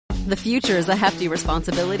The future is a hefty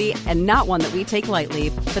responsibility and not one that we take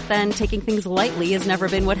lightly. But then taking things lightly has never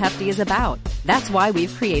been what Hefty is about. That's why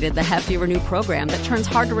we've created the Hefty Renew program that turns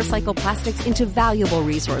hard to recycle plastics into valuable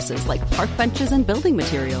resources like park benches and building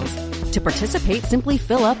materials. To participate, simply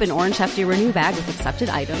fill up an orange Hefty Renew bag with accepted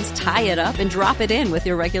items, tie it up, and drop it in with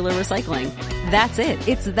your regular recycling. That's it.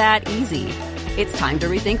 It's that easy. It's time to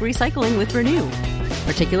rethink recycling with Renew.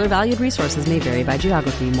 Particular valued resources may vary by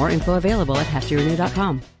geography. More info available at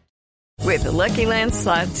heftyrenew.com. With the Lucky Land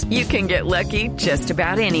Slots, you can get lucky just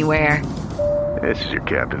about anywhere. This is your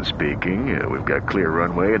captain speaking. We've got clear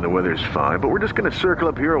runway and the weather's fine, but we're just going to circle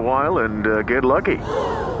up here a while and get lucky.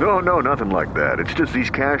 No, nothing like that. It's just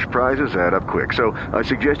these cash prizes add up quick. So I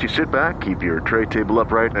suggest you sit back, keep your tray table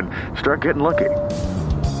upright, and start getting lucky.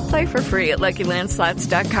 Play for free at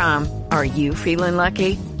LuckyLandSlots.com. Are you feeling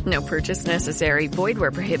lucky? No purchase necessary. Void where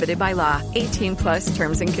prohibited by law. 18 plus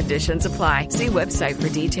terms and conditions apply. See website for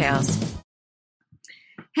details.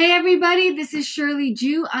 Hey everybody, this is Shirley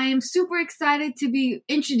Ju. I am super excited to be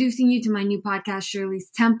introducing you to my new podcast, Shirley's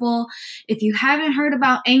Temple. If you haven't heard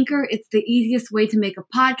about Anchor, it's the easiest way to make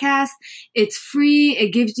a podcast. It's free.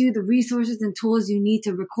 It gives you the resources and tools you need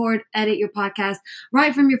to record, edit your podcast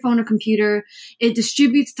right from your phone or computer. It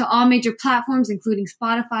distributes to all major platforms, including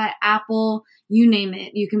Spotify, Apple, you name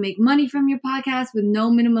it. You can make money from your podcast with no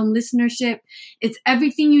minimum listenership. It's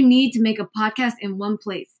everything you need to make a podcast in one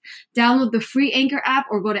place. Download the free Anchor app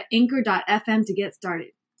or go to anchor.fm to get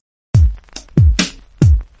started.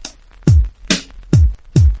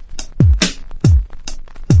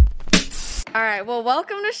 All right. Well,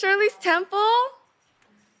 welcome to Shirley's Temple.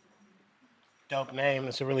 Dope name.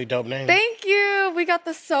 It's a really dope name. Thank you. We got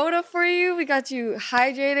the soda for you. We got you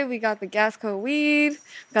hydrated. We got the Gasco weed.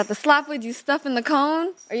 We got the Slapwoods you stuff in the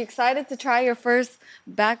cone. Are you excited to try your first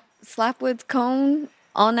back Slapwoods cone?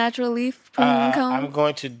 All natural leaf premium cone? I'm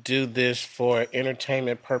going to do this for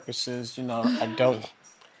entertainment purposes. You know,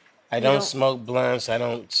 I don't smoke blunts. I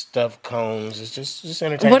don't stuff cones. It's just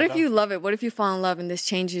entertainment. What if you love it? What if you fall in love and this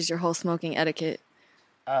changes your whole smoking etiquette?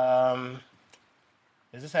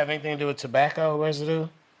 Does this have anything to do with tobacco residue?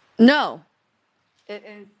 No. It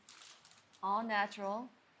is all natural,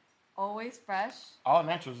 always fresh. All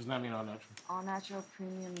natural does not mean all natural. All natural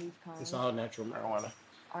premium leaf cone. It's all natural marijuana.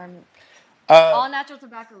 All natural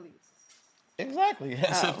tobacco leaves. Exactly. It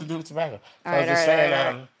has something to do with tobacco. So All I was right, just all right, saying,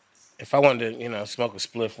 all right. if I wanted to, smoke a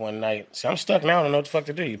spliff one night, see, I'm stuck now. I don't know what the fuck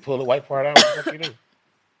to do. You pull the white part out. What the fuck you do?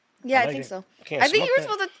 Yeah, I think so. Can't I think you were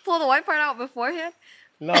smoke supposed to pull the white part out beforehand.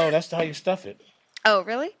 No, that's how you stuff it. Oh,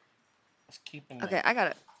 really? It's keeping that. Okay, I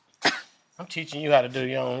got it. I'm teaching you how to do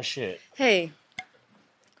your own shit. Hey.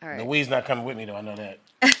 All right. The weed's not coming with me, though. I know that.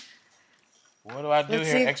 What do I do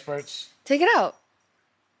Let's here, see. experts? Take it out.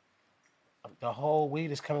 The whole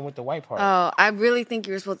weed is coming with the white part. Oh, I really think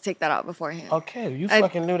you were supposed to take that out beforehand. Okay, you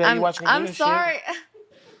fucking knew that. You watching me do I'm this sorry. shit?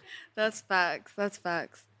 That's facts. That's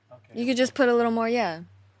facts. Okay. You could just put a little more, yeah.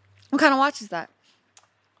 What kind of watch is that?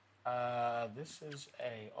 This is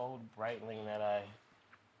a old Breitling that I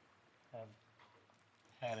have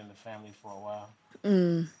had in the family for a while.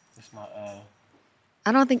 It's my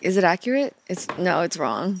I don't think, is it accurate? It's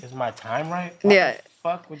wrong. Is my time right? Why Yeah. the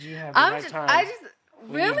fuck would you have the right time?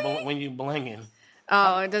 Really? When you blinging.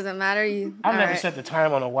 Oh, it doesn't matter. I've never set the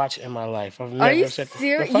time on a watch in my life. I've never Are you set the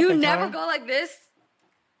serious? fucking You never time. go like this?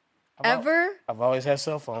 Ever? I've always had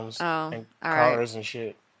cell phones and all right. cars and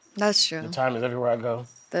shit. That's true. The time is everywhere I go.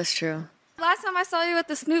 That's true. Last time I saw you at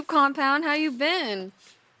the Snoop compound, how you been?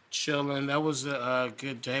 Chilling. That was a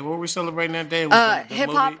good day. What were we celebrating that day? It was the Hip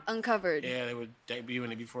Hop movie. Uncovered. Yeah, they were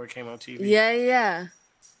debuting it before it came on TV. Yeah.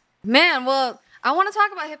 Man, well, I want to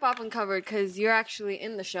talk about Hip Hop Uncovered because you're actually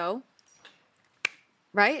in the show.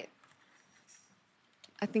 Right?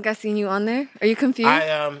 I think I seen you on there. Are you confused?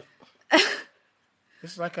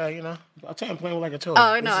 It's like I'll tell you, I'm playing with like a toy.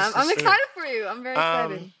 Oh, no, I'm excited for you. I'm very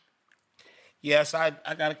excited. Yes, I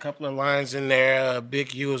got a couple of lines in there.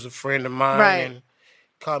 Big U is a friend of mine and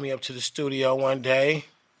called me up to the studio one day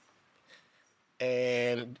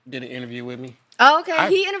and did an interview with me. Oh, okay.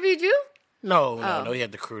 He interviewed you? No, he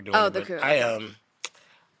had the crew doing it. Oh, the crew.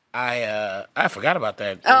 I forgot about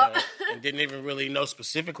that. And didn't even really know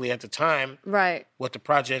specifically at the time what the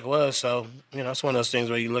project was. So, it's one of those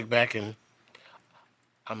things where you look back and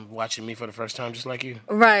I'm watching me for the first time just like you.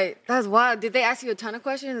 Right. That's wild. Did they ask you a ton of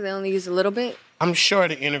questions or they only used a little bit? I'm sure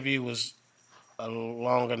the interview was a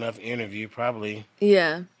long enough interview, probably.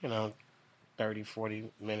 Yeah. 30,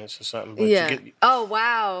 40 minutes or something. But yeah. Oh,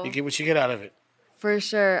 wow. You get what you get out of it. For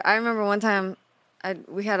sure. I remember one time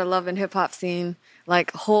we had a love and hip hop scene,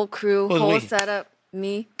 like whole crew, whole setup.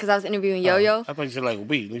 Me? Because I was interviewing Yo-Yo. I thought you said like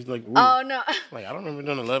we. He's like we. Oh, no. Like, I don't remember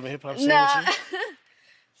doing a Love and Hip Hop Nah. sandwich.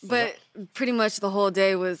 But pretty much the whole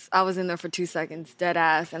day I was in there for 2 seconds, dead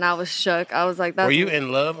ass, and I was shook. I was like, "That's." Were you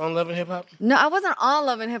in love on Love and Hip Hop? No, I wasn't on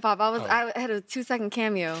Love and Hip Hop. I had a 2-second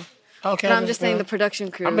cameo. Okay. But I'm just saying the production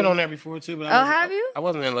crew. I've been on there before too, but have you? I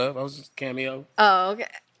wasn't in love. I was just cameo. Oh, okay.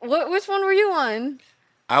 Which one were you on?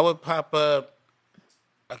 I would pop up.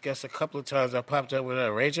 I guess a couple of times I popped up with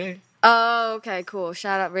Ray J. Oh, okay, cool.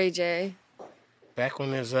 Shout out Ray J. Back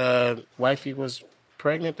when his wifey was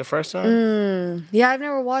pregnant the first time. Yeah, I've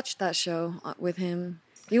never watched that show with him.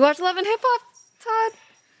 You watch Love and Hip Hop,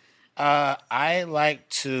 Todd? I like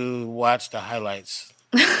to watch the highlights.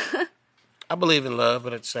 I believe in love,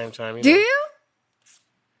 but at the same time, Do you?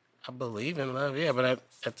 I believe in love, yeah, but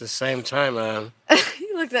at the same time,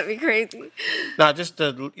 you looked at me crazy. No, just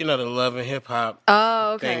the Love and Hip Hop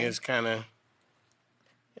thing is kind of.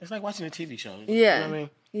 It's like watching a TV show. Yeah. You know what I mean?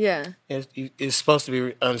 Yeah. It's supposed to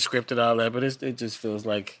be unscripted, all that, but it just feels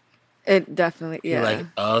like. It definitely, yeah. You're like,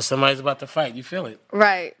 oh, somebody's about to fight. You feel it.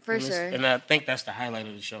 Right, for sure. And I think that's the highlight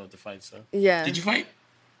of the show, the fight. So. Yeah. Did you fight?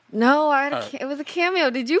 No, it was a cameo.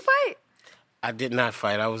 Did you fight? I did not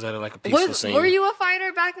fight. I was at like a peaceful scene. Were you a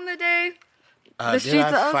fighter back in the day? The streets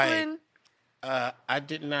of Oakland? I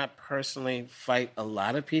did not personally fight a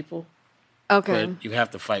lot of people. Okay. But you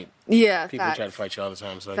have to fight. Yeah, people facts. try to fight you all the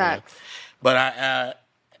time. So, facts. But I,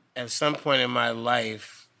 at some point in my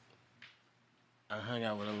life, I hung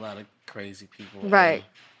out with a lot of crazy people. Right.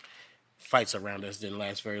 Fights around us didn't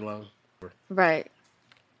last very long. Right.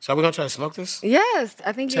 So are we going to try to smoke this? Yes.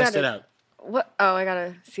 I think you Test it out. What? Oh, I got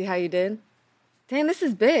to see how you did. Dang, this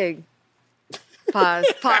is big. Pause.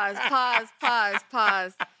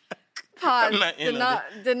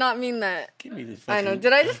 Did not mean that. Give me this. I know.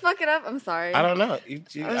 Did I just fuck it up? I'm sorry. I don't know. I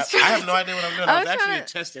have no idea what I'm doing. I was actually trying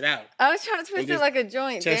to test it out. I was trying to twist it like a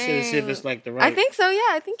joint. Test it and see if it's like the right. I think so. Yeah,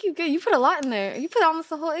 I think you good. You put a lot in there. You put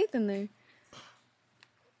almost a whole eighth in there.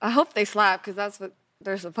 I hope they slap because that's what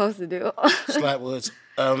they're supposed to do. Slap woods.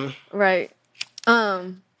 Right.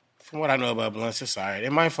 From what I know about blunts, it's alright.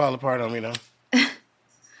 It might fall apart on me though.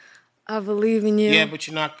 I believe in you. Yeah, but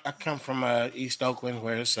I come from East Oakland,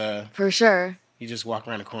 where it's for sure. You just walk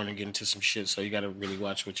around the corner and get into some shit, so you got to really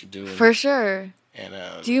watch what you do. For sure. And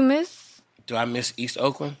do I miss East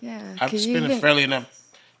Oakland? Yeah. I've spent a fairly enough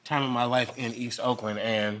time in my life in East Oakland,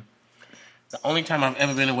 and the only time I've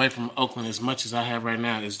ever been away from Oakland as much as I have right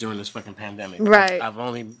now is during this fucking pandemic. Right. I've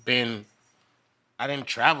only been. I didn't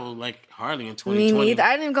travel like hardly in 2020. Me neither.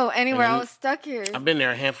 I didn't go anywhere. I was stuck here. I've been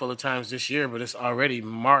there a handful of times this year, but it's already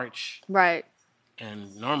March. Right.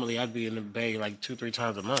 And normally I'd be in the Bay like 2-3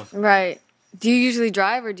 times a month. Right. Do you usually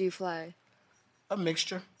drive or do you fly? A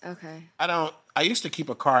mixture. Okay. I used to keep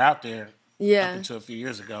a car out there. Yeah. Up until a few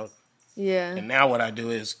years ago. Yeah. And now what I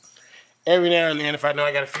do is every now and then, if I know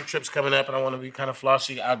I got a few trips coming up and I want to be kind of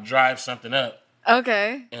flossy, I'll drive something up.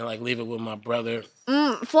 Okay. And like leave it with my brother.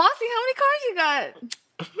 Flossy, how many cars you got?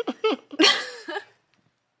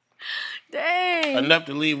 Dang. Enough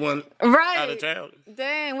to leave one out of town.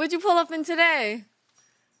 Dang. What'd you pull up in today?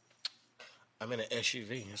 I'm in an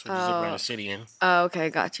SUV. That's what you zip around the city in. Oh, okay.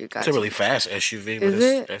 Got you. It's a really fast SUV, but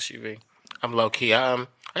it's SUV. I'm low key. I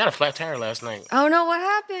got a flat tire last night. Oh no, what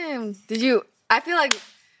happened? I feel like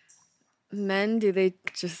men, do they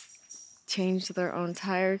just change their own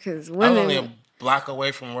tire? Because women. I was only a block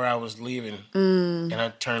away from where I was leaving. And I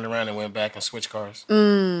turned around and went back and switched cars.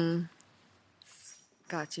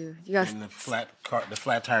 Got you. And the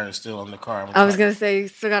flat tire is still on the car. I was gonna say, you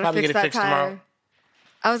still gotta fix that tire. Tomorrow.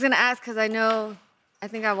 I was gonna ask because I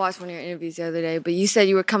think I watched one of your interviews the other day, but you said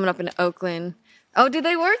you were coming up in Oakland. Oh, did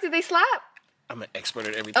they work? Did they slap? I'm an expert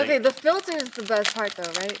at everything. Okay, the filter is the best part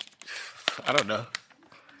though, right? I don't know.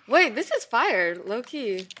 Wait, this is fire, low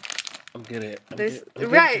key. I'm good at this.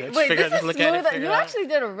 Right. Wait, this is smooth. You actually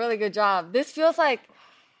did a really good job. This feels like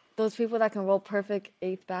those people that can roll perfect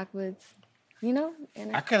eighth backwards. You know?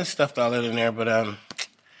 I could have stuffed all that in there, but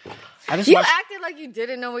you acted like you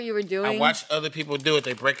didn't know what you were doing. I watched other people do it.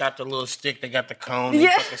 They break out the little stick. They got the cone. They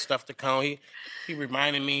fucking stuff the cone. He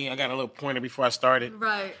reminded me. I got a little pointer before I started.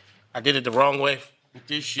 Right. I did it the wrong way with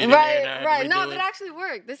this shit in there. Right. No, but it actually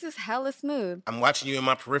worked. This is hella smooth. I'm watching you in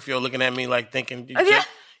my peripheral looking at me like thinking,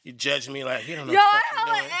 you judge me like, you don't know what the fuck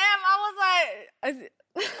you doing. I was like...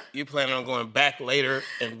 You plan on going back later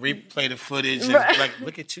and replay the footage and like,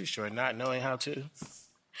 look at you, Short, not knowing how to.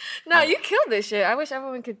 No, you killed this shit. I wish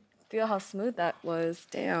everyone could feel how smooth that was.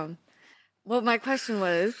 Damn. Well, my question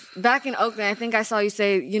was, back in Oakland, I think I saw you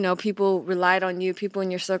say, people relied on you, people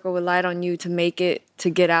in your circle relied on you to make it, to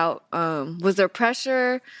get out. Was there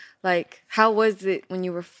pressure? Like, how was it when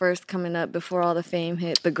you were first coming up before all the fame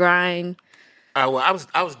hit, the grind? Well,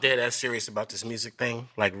 I was dead ass serious about this music thing,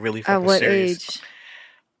 like really fucking At what serious. age?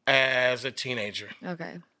 As a teenager.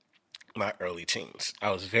 Okay. My early teens.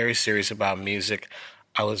 I was very serious about music.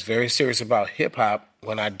 I was very serious about hip hop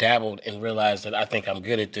when I dabbled and realized that I think I'm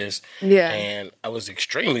good at this. Yeah. And I was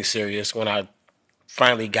extremely serious when I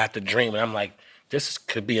finally got the dream, and I'm like, this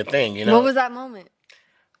could be a thing, you know. What was that moment?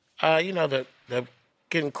 You know, the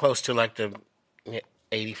getting close to like the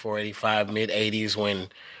 84, 85, mid 80s when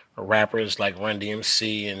rappers like Run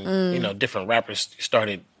DMC and you know different rappers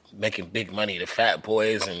started making big money. The Fat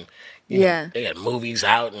Boys and you know, they had movies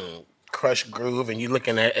out and Crush Groove, and you're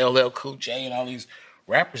looking at LL Cool J and all these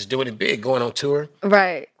rappers doing it big, going on tour.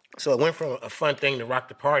 Right. So it went from a fun thing to rock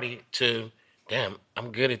the party to, damn,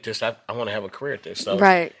 I'm good at this. I want to have a career at this. So,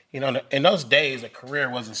 right. You know, in those days, a career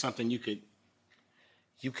wasn't something you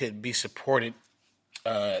could be supported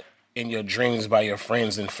in your dreams by your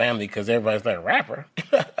friends and family because everybody's like, rapper?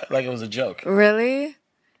 Like it was a joke. Really?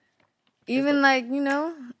 Even like, you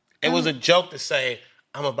know? It was a joke to say,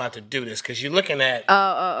 I'm about to do this because you're looking at...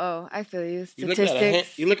 Oh, I feel you.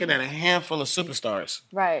 Statistics. You're looking at a handful of superstars.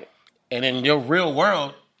 Right. And in your real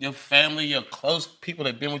world, your family, your close people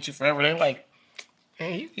that have been with you forever, they're like,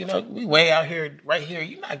 hey, you know, we way out here, right here.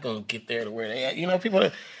 You're not going to get there to where they at. You know, people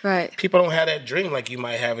don't have that dream like you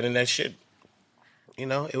might have it in that shit. You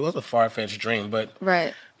know, it was a far-fetched dream, but...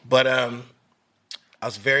 Right. But I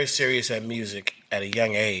was very serious at music at a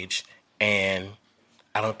young age, and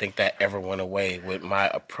I don't think that ever went away with my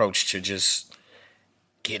approach to just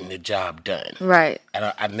getting the job done. Right.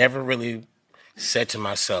 And I never really said to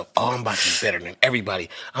myself, oh, I'm about to be better than everybody.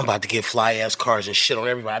 I'm about to get fly-ass cars and shit on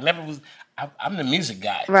everybody. I never was... I'm the music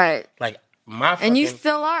guy. Right. Like, my fucking... And you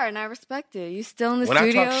still are, and I respect it. You still in the studio.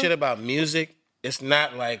 When I talk shit about music, it's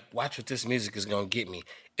not like, watch what this music is going to get me.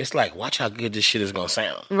 It's like, watch how good this shit is going to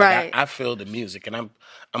sound. Right. Like, I feel the music, and I'm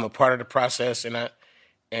a part of the process,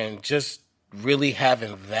 and just really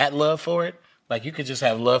having that love for it. Like, you could just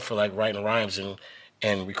have love for, like, writing rhymes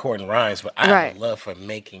and recording rhymes, but I have a love for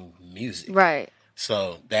making music. Right.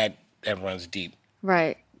 So that runs deep.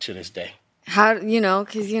 Right. To this day. How, you know,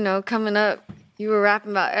 because, you know, coming up, you were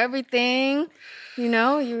rapping about everything. You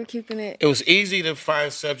know, you were keeping it. It was easy to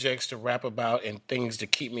find subjects to rap about and things to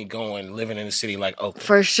keep me going living in a city like Oakland.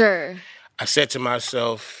 For sure. I said to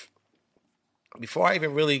myself, before I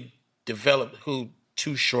even really developed who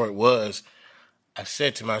Too Short was, I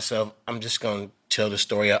said to myself, I'm just going to tell the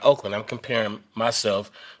story of Oakland. I'm comparing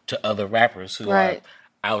myself to other rappers who are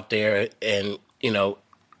out there and, you know,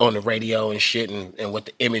 on the radio and shit and what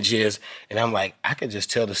the image is. And I'm like, I could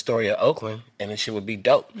just tell the story of Oakland and the shit would be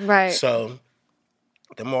dope. Right. So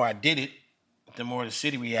the more I did it, the more the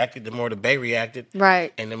city reacted, the more the Bay reacted.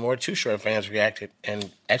 Right. And the more Too Short fans reacted.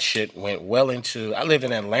 And that shit went well into... I lived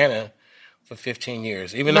in Atlanta for 15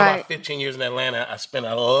 years. Even though my 15 years in Atlanta, I spent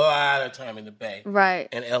a lot of time in the Bay. Right.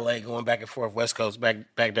 And L.A. going back and forth, West Coast,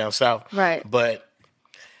 back down south. Right. But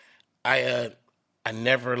I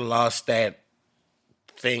never lost that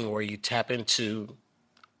thing where you tap into...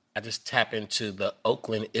 I just tap into the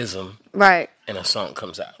Oakland-ism. Right. And a song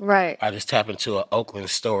comes out. Right. I just tap into an Oakland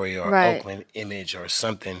story or Oakland image or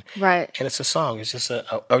something. Right. And it's a song. It's just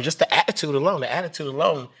or just the attitude alone. The attitude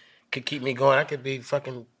alone could keep me going. I could be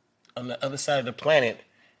fucking on the other side of the planet.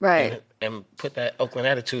 Right. And put that Oakland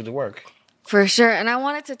attitude to work. For sure. And I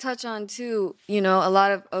wanted to touch on, too, you know, a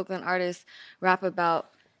lot of Oakland artists rap about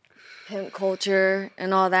pimp culture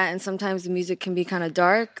and all that. And sometimes the music can be kind of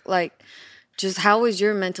dark. Like, just how was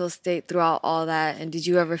your mental state throughout all that? And did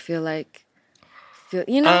you ever feel like,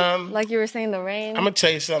 you know, like you were saying, the rain? I'm going to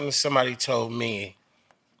tell you something somebody told me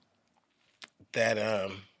that,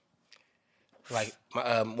 like,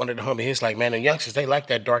 one of the homies, he's like, man, the youngsters, they like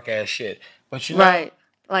that dark-ass shit. But, you know, right.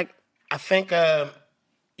 Like, I think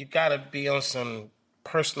you got to be on some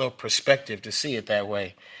personal perspective to see it that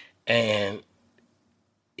way. And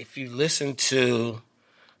if you listen to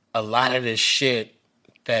a lot of this shit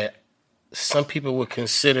that some people would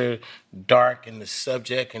consider dark in the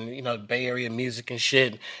subject and, you know, Bay Area music and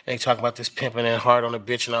shit. And they talk about this pimping and hard on a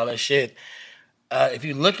bitch and all that shit. If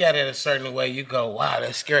you look at it a certain way, you go, wow,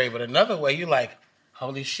 that's scary. But another way, you like,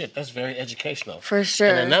 holy shit, that's very educational. For sure.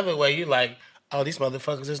 And another way, you like, oh, these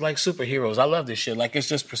motherfuckers is like superheroes. I love this shit. Like, it's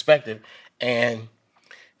just perspective. And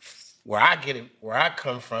where I get it, where I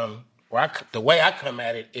come from, the way I come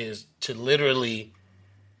at it is to literally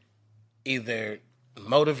either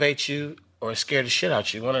motivate you or scare the shit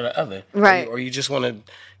out you, one or the other. Right. Or you just want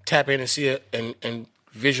to tap in and see it and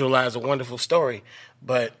visualize a wonderful story.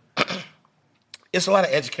 But it's a lot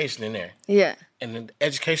of education in there. Yeah. And the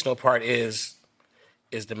educational part is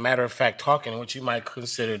is the matter of fact talking, and what you might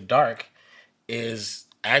consider dark is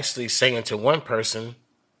actually saying to one person,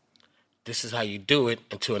 this is how you do it,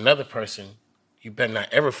 and to another person, you better not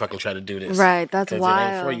ever fucking try to do this. Right, that's wild.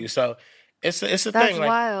 It ain't for you. So it's a that's thing. That's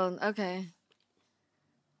wild. Okay.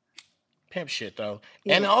 Pimp shit though,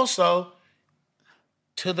 and also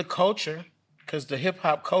to the culture, because the hip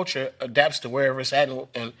hop culture adapts to wherever it's at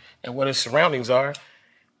and what its surroundings are.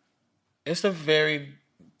 It's a very,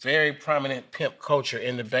 very prominent pimp culture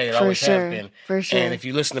in the Bay. It always has been. For sure. And if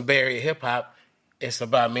you listen to Bay Area hip hop, it's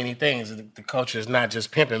about many things. The culture is not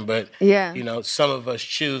just pimping, but you know, some of us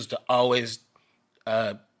choose to always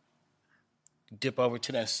dip over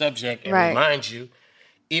to that subject and remind you,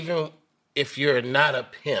 even if you're not a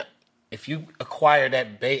pimp, if you acquire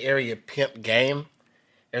that Bay Area pimp game,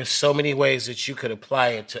 there's so many ways that you could apply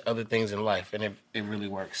it to other things in life, and it really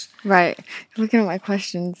works. Right. Looking at my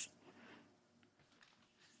questions.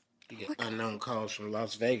 You get unknown calls from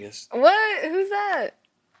Las Vegas. What? Who's that?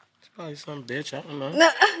 It's probably some bitch. I don't know. No,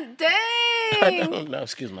 dang. I don't know.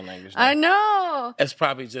 Excuse my language. I know. It's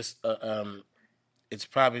probably just it's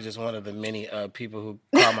probably just one of the many people who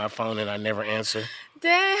call my phone and I never answer.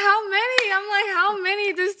 Dang, how many? I'm like, how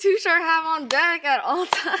many does Too Short have on deck at all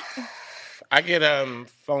times? I get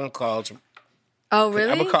phone calls. Oh, really?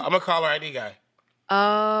 I'm a caller ID guy.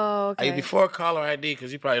 Oh, okay. Before caller ID,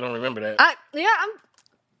 because you probably don't remember that.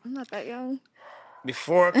 I'm not that young.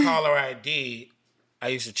 Before caller ID, I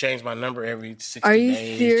used to change my number every 60 days. Are you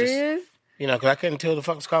serious? Just, you know, because I couldn't tell the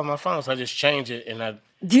fuck was calling my phone, so I just changed it. And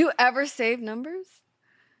Do you ever save numbers?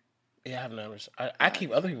 Yeah, I have numbers. I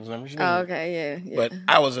keep other people's numbers. You know? Oh, okay, yeah. But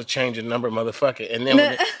I was a changing number motherfucker. And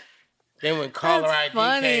then when caller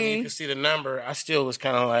ID came, you could see the number. I still was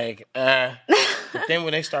kind of like, But then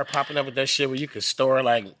when they start popping up with that shit where you could store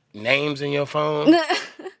like names in your phone,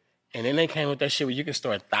 and then they came with that shit where you could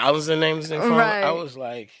store thousands of names in your phone, I was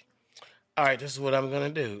like, all right, this is what I'm gonna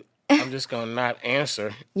do. I'm just gonna not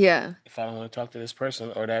answer. Yeah. If I don't want to talk to this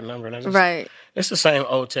person or that number, and it's the same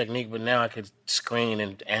old technique, but now I could screen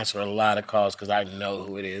and answer a lot of calls because I know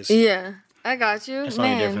who it is. Yeah, I got you. That's the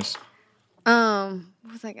only difference.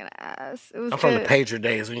 What was I gonna ask? I'm from the pager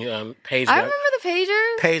days when you page me. I remember the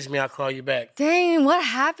pagers. Page me, I'll call you back. Dang, what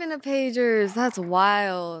happened to pagers? That's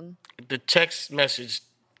wild. The text message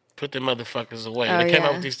put the motherfuckers away. They came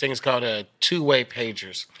out with these things called two-way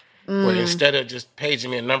pagers. Where instead of just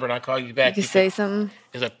paging me a number and I call you back, you say something.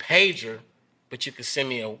 It's a pager, but you can send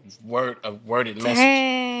me a worded message.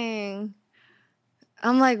 Dang.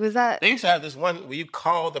 I'm like, was that? They used to have this one where you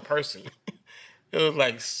call the person. It was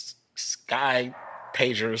like Sky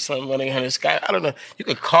Pager or something. 1-800 Sky. I don't know. You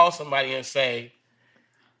could call somebody and say,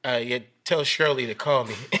 tell Shirley to call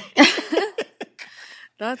me.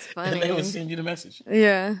 That's funny. And they would send you the message.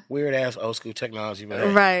 Yeah. Weird ass old school technology,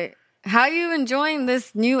 but right. How you enjoying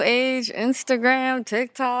this new age Instagram,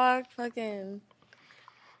 TikTok, fucking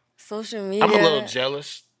social media? I'm a little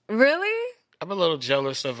jealous. Really? I'm a little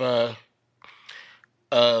jealous of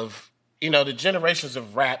the generations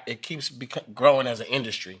of rap. It keeps growing as an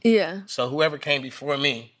industry. Yeah. So whoever came before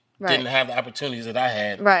me didn't have the opportunities that I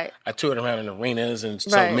had. Right. I toured around in arenas and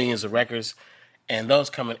sold millions of records. And those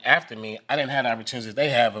coming after me, I didn't have the opportunities they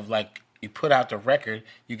have of like you put out the record,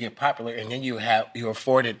 you get popular, and then you're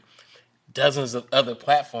afforded dozens of other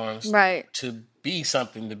platforms to be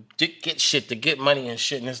something, to get shit, to get money and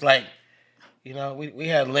shit. And it's like, we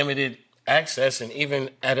had limited access. And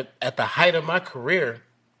even at the height of my career,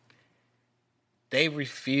 they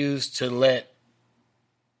refused to let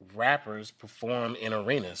rappers perform in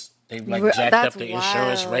arenas. They jacked up the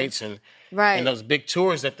insurance rates and those big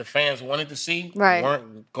tours that the fans wanted to see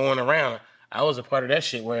weren't going around. I was a part of that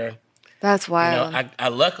shit where that's wild. I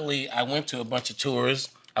luckily I went to a bunch of tours.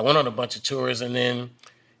 I went on a bunch of tours, and then,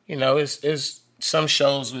 it's some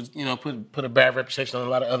shows with, put a bad reputation on a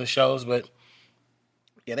lot of other shows, but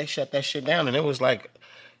yeah, they shut that shit down, and it was like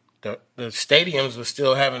the stadiums were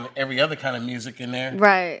still having every other kind of music in there.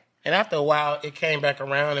 Right. And after a while, it came back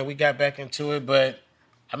around, and we got back into it, but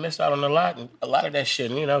I missed out on a lot of that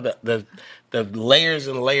shit. And, the layers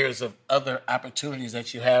and layers of other opportunities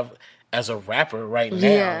that you have as a rapper right now.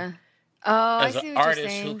 Yeah. Oh, as I see an what artist you're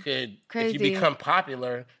saying. who could, Crazy. if you become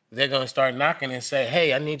popular, they're going to start knocking and say,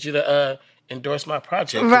 hey, I need you to endorse my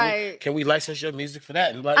project. Can we license your music for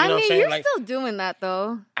that? And I mean, you're still doing that,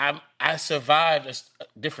 though. I survived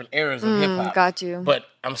different eras of hip-hop. Got you. But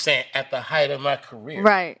I'm saying at the height of my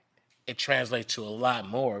career, it translates to a lot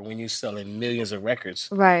more when you're selling millions of records.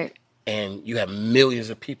 Right. And you have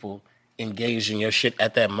millions of people engaged in your shit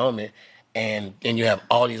at that moment. And then you have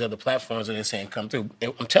all these other platforms that are saying come through.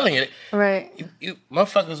 And I'm telling you, right? You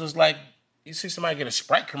motherfuckers was like you see somebody get a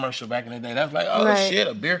Sprite commercial back in the day. That was like, oh right. shit,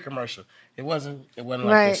 a beer commercial. It wasn't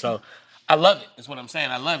like this. So I love it. That's what I'm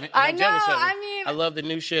saying. I love it. I know. I mean, I love the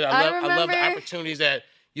new shit. I love the opportunities that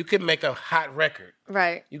you can make a hot record.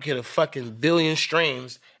 Right. You get a fucking billion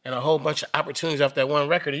streams and a whole bunch of opportunities off that one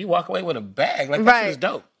record, and you walk away with a bag. Like, that shit is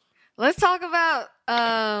dope. Let's talk about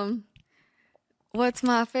what's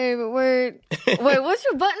my favorite word? Wait, what's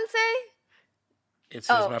your button say? It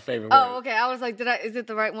says my favorite word. Oh, okay. I was like, is it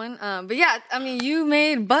the right one? But yeah, I mean, you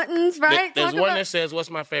made buttons, right? There's one that says, what's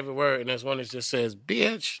my favorite word? And there's one that just says,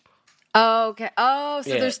 bitch. Oh, okay. Oh,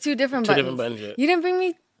 so there's two different buttons. Two different buttons, yeah. You didn't bring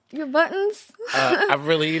me your buttons? I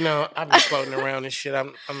really, I've been floating around and shit. I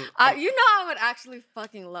would actually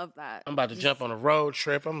fucking love that. I'm about to jump on a road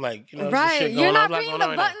trip. I'm like, right. Shit You're not like bringing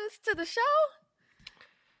the buttons to the show?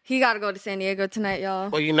 He got to go to San Diego tonight, y'all.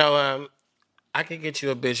 Well, I can get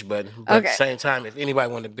you a bitch button, but at the same time, if anybody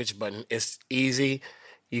wants a bitch button, it's easy.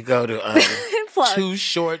 You go to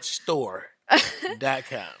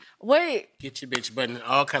TooShortStore.com. Wait. Get your bitch button,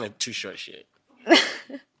 all kind of Too Short shit.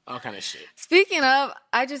 All kind of shit. Speaking of,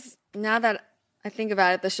 now that I think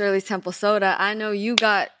about it, the Shirley Temple soda, I know you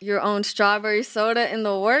got your own strawberry soda in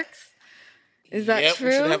the works. Is that true?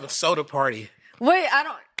 We should have a soda party. Wait,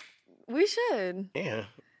 we should. Yeah.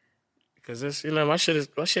 Because this, my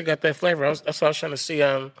shit got that flavor. That's what I was trying to see.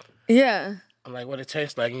 Yeah. I'm like, what it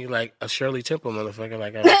tastes like, and you like a Shirley Temple motherfucker.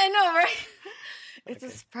 Like, I know, right? It's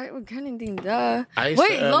a Sprite with grenadine, duh. I used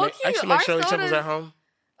to make Shirley Temples at home.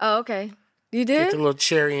 Oh, okay. You did? Get the little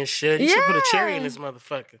cherry and shit. You should put a cherry in this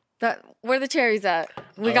motherfucker. Where the cherries at?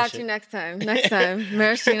 We got you next time.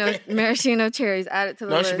 Maraschino cherries. Add it to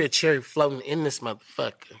the list. There should be a cherry floating in this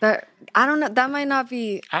motherfucker. I don't know. That might not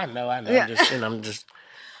be. I know. Yeah. I'm just.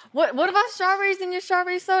 What about strawberries in your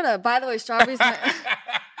strawberry soda? By the way, strawberries.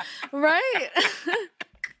 Right.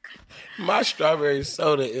 My strawberry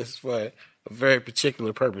soda is for very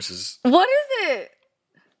particular purposes. What is it?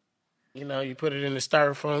 You put it in the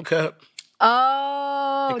styrofoam cup.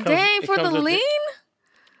 Oh, for the lean?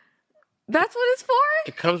 That's what it's for?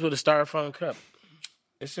 It comes with a styrofoam cup.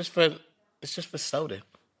 It's just for soda.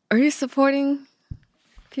 Are you supporting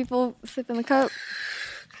people sipping the cup?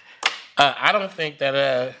 I don't think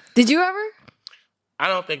that. Did you ever? I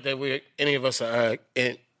don't think that any of us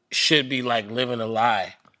should be like living a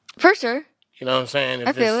lie. For sure. You know what I'm saying?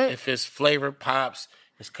 I feel it. If it's flavored pops,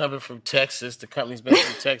 it's coming from Texas. The company's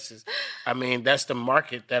based in Texas. I mean, that's the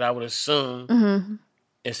market that I would assume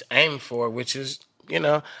it's aimed for, which is,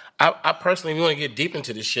 I personally, if you want to get deep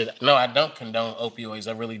into this shit, no, I don't condone opioids.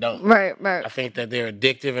 I really don't. Right. I think that they're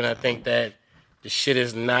addictive, and I think that the shit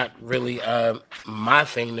is not really my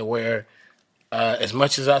thing to where as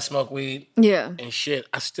much as I smoke weed and shit,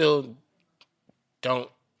 I still don't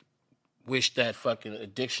wish that fucking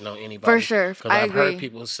addiction on anybody. For sure. Because I've heard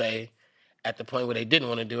people say at the point where they didn't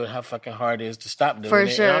want to do it, how fucking hard it is to stop doing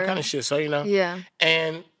it. Sure. And all kind of shit. So, Yeah.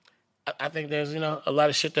 And I think there's, a lot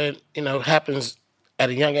of shit that, happens at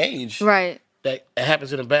a young age. Right. That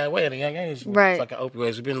happens in a bad way at a young age. Right. Fucking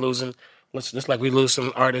opioids. We've been losing, just like we lose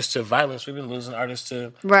some artists to violence, we've been losing artists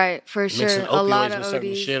to for sure. mixing opioids a lot of with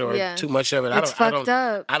certain shit or too much of it. It's fucked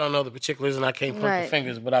up. I don't know the particulars and I can't point the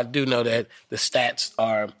fingers, but I do know that the stats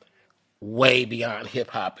are way beyond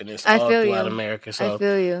hip hop and it's all throughout America. So I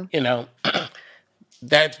feel you.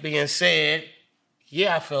 That being said,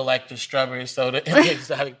 I feel like the strawberry soda and the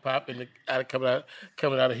exotic pop and coming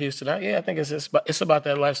out of Houston. I think it's about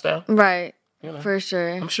that lifestyle. Right. For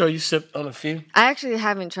sure. I'm sure you sipped on a few. I actually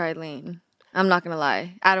haven't tried lean. I'm not gonna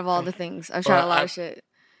lie. Out of all the things, I've tried a lot of shit.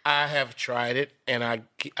 I have tried it, and I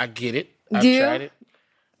get it. I've tried it.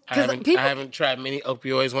 I haven't tried many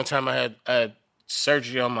opioids. One time I had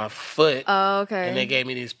surgery on my foot. Oh, okay. And they gave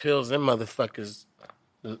me these pills. Them motherfuckers,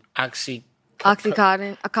 Oxycontin.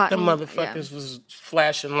 Them motherfuckers was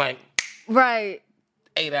flashing like 8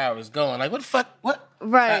 hours going. Like, what the fuck? What?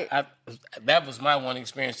 Right. That was my one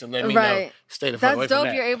experience to let me know. Stay the fuck away from that. That's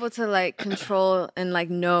dope. You're able to control and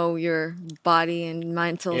know your body and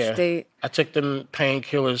mental state. I took them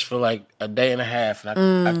painkillers for a day and a half,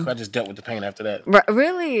 and I just dealt with the pain after that.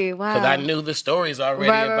 Really? Wow. Because I knew the stories already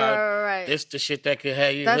about this, the shit that could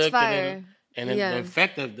have you That's hooked, fire. and the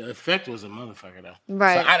effect was a motherfucker though.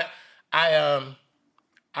 Right. So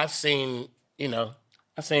I've seen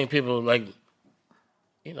people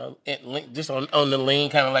just on the lean,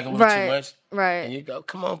 kind of like a little too much. Right. And you go,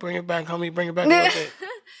 come on, bring it back, homie, bring it back a little bit.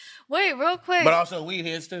 Wait, real quick. But also weed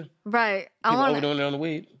heads too. Right. People overdoing it on the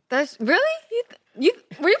weed. That's really you.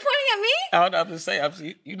 Were you pointing at me? I'm just saying,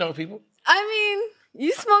 people. I mean,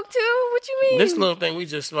 you smoke too. What you mean? This little thing we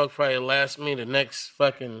just smoked probably last me the next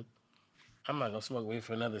fucking. I'm not gonna smoke weed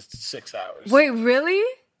for another 6 hours. Wait, really?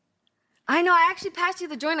 I know. I actually passed you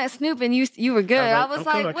the joint at Snoop, and you were good. I was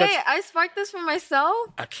like, wait, I sparked this for myself?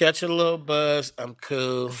 I catch a little buzz. I'm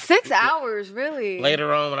cool. 6 hours, really?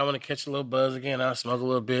 Later on, when I want to catch a little buzz again, I'll smoke a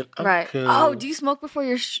little bit. I'm cool. Oh, do you smoke before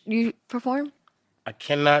you perform? I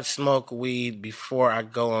cannot smoke weed before I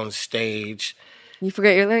go on stage. You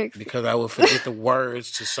forget your lyrics? Because I will forget the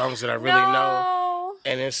words to songs that I really know.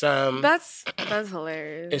 And it's That's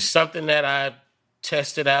hilarious. It's something that I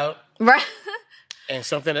tested out. Right. And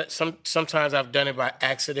something that sometimes I've done it by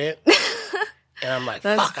accident. And I'm like,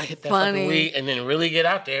 fuck, I hit that fucking weed. And then really get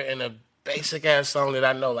out there and a basic ass song that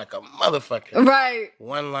I know like a motherfucker. Right.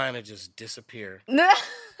 One line would just disappear. And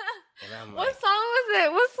I'm like, what song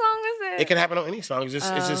was it? It can happen on any song. It's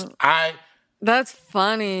just That's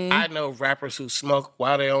funny. I know rappers who smoke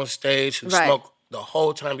while they're on stage, who smoke the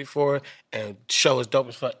whole time before, and show is dope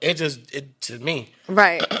as fuck. It to me.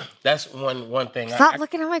 Right. That's one thing. Stop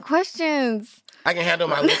looking at my questions. I can handle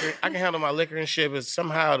my liquor. I can handle my liquor and shit, but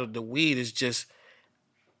somehow the weed is just.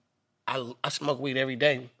 I smoke weed every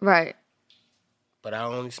day. Right. But I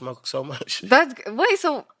only smoke so much.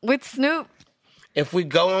 So with Snoop, if we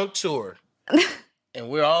go on tour, and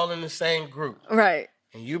we're all in the same group, right,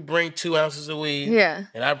 and you bring 2 ounces of weed, yeah,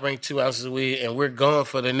 and I bring 2 ounces of weed, and we're going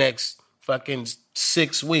for the next fucking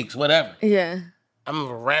 6 weeks, whatever. Yeah, I'm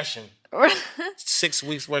a ration. 6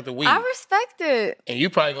 weeks worth of weed. I respect it. And you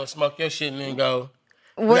probably gonna smoke your shit and then go,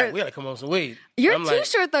 we gotta come on some weed. You're too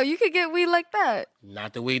short though. You could get weed like that.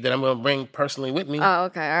 Not the weed that I'm gonna bring personally with me. Oh,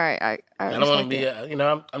 okay, all right. I don't want to be,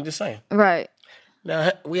 I'm just saying. Right.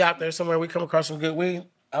 Now we out there somewhere, we come across some good weed.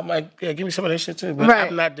 I'm like, yeah, give me some of that shit too. But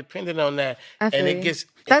I'm not dependent on that. And it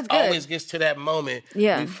always gets to that moment.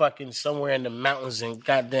 Yeah. We fucking somewhere in the mountains in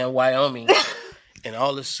goddamn Wyoming, and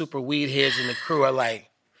all the super weed heads in the crew are like,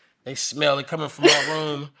 they smell it coming from our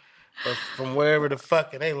room or from wherever the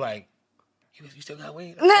fuck, and they like, you still got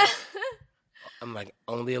weed? I'm like,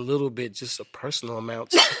 only a little bit, just a personal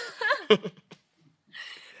amount. Did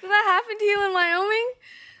that happen to you in Wyoming?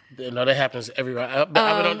 No, that happens everywhere. I've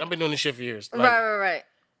been doing this shit for years. Like, right.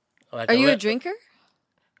 Like are you a drinker?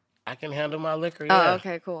 I can handle my liquor, yeah. Oh,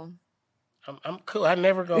 okay, cool. I'm cool. I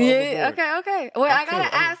never go overboard. Okay. Wait, I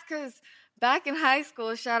gotta ask, because back in high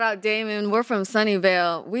school, shout out Damon, we're from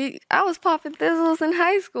Sunnyvale. I was popping Thizzles in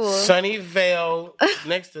high school. Sunnyvale,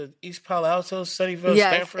 next to East Palo Alto, Sunnyvale,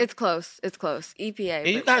 Stanford? It's close. EPA. Yeah,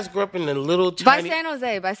 you guys grew up in the little tiny...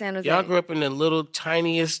 By San Jose. Y'all grew up in the little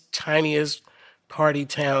tiniest party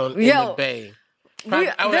town in the Bay.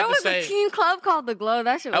 There was a teen club called The Glow.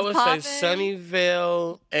 That shit was popping. I would say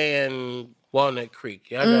Sunnyvale and Walnut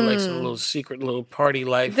Creek. Y'all got like some little secret little party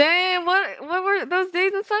life. Damn, what were those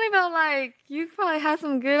days in Sunnyvale like? You probably had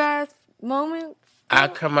some good ass moments. I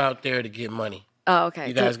come out there to get money. Oh, okay.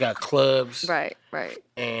 You guys got clubs. Right.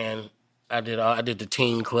 And I did the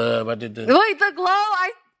teen club. I did the... Wait, The Glow?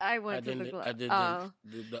 I went to The Glow. I did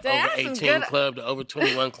the over 18 club, the over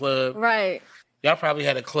 21 club. Right. Y'all probably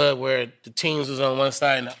had a club where the teens was on one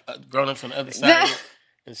side and the grown-ups on the other side,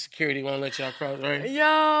 and security won't let y'all cross, right? Yo.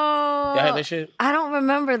 Y'all had that shit? I don't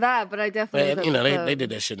remember that, but I definitely they did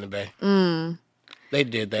that shit in the Bay. They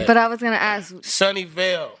did that. But I was going to ask.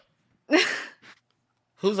 Sunnyvale.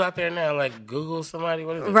 Who's out there now? Like, Google somebody?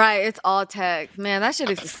 What is it? Right, it's all tech. Man, that shit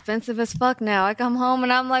is expensive as fuck now. I come home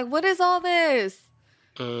and I'm like, what is all this?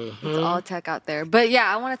 Mm-hmm. It's all tech out there. But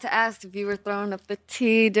yeah, I wanted to ask if you were throwing up the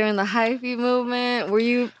tea during the hyphy movement. Were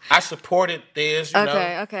you? I supported this.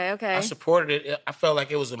 Okay. I supported it. I felt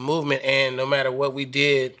like it was a movement, and no matter what we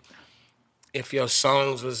did, if your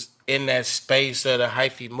songs was in that space of the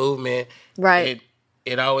hyphy movement, right,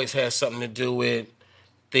 it always has something to do with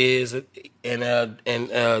Thiz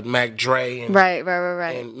and Mac Dre and right,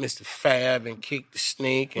 and Mr. Fab and Keek the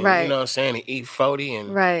Sneak and you know what I'm saying, and E40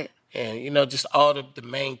 and right. And, just all the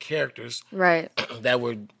main characters that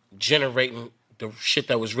were generating the shit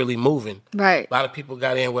that was really moving. Right. A lot of people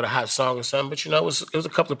got in with a hot song or something, but, it was a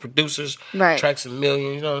couple of producers, Tracks a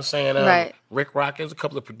Million, you know what I'm saying? Right. Rick Rock, it was a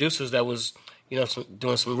couple of producers that was,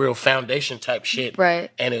 doing some real foundation type shit. Right.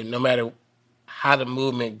 And no matter how the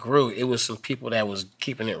movement grew, it was some people that was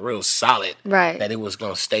keeping it real solid. Right. That it was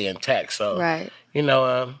going to stay intact. So, right.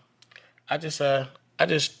 I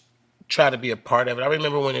just try to be a part of it. I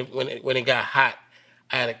remember when it got hot,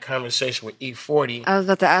 I had a conversation with E40. I was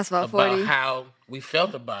about to ask about 40. How we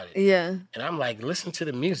felt about it. Yeah. And I'm like, listen to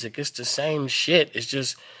the music. It's the same shit. It's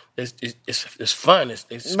just it's fun. It's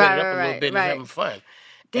split it up a little bit and having fun.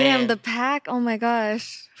 Damn, the pack. Oh my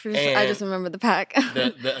gosh. I just remember the pack.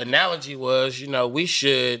 the analogy was, we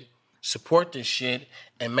should support this shit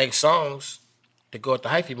and make songs to go at the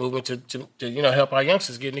hyphy movement to help our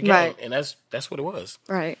youngsters get in the game. Right. And that's what it was.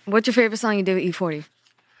 Right. What's your favorite song you did with E40?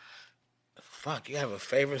 Fuck, you have a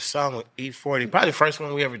favorite song with E40? Probably the first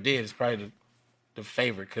one we ever did is probably the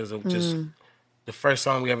favorite because of just the first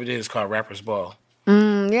song we ever did is called Rapper's Ball.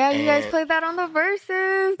 Yeah, you guys played that on the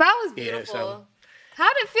Verses. That was beautiful. Yeah, so,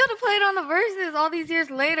 how did it feel to play it on the Verses all these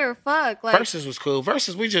years later? Fuck. Like, Verses was cool.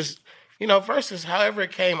 Verses, we just, Verses, however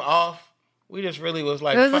it came off, we just really was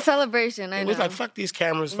like... It was a celebration, I know. It was like, fuck these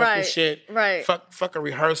cameras, fuck this shit. Right. Fuck a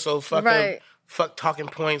rehearsal, fuck talking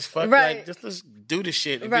points, like, just let's do this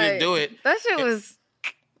shit. If you didn't do it... That shit was...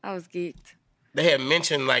 I was geeked. They had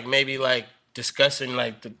mentioned, like, maybe, like, discussing,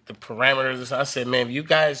 like, the parameters. So I said, man, if you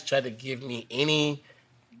guys try to give me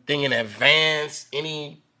anything in advance,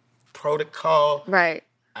 any protocol... Right.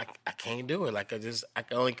 I can't do it. Like, I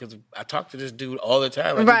can only... Because I talk to this dude all the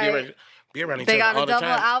time. Like, be around each other all the time. They got a double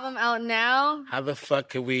album out now. How the fuck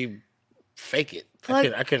could we fake it?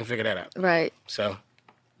 I couldn't figure that out. Right. So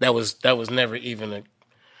that was never even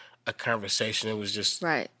a conversation. It was just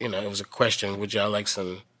it was a question. Would y'all like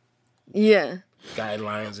some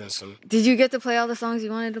guidelines and some... Did you get to play all the songs you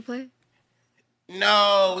wanted to play?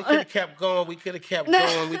 No, we could have kept going. We could have kept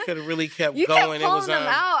going. We could have really kept you going. Kept pulling them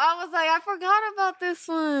out. I was like, I forgot about this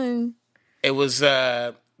one. It was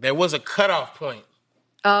there was a cutoff point.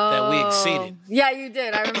 That we exceeded. Yeah, you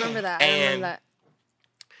did. I remember that.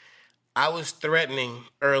 I was threatening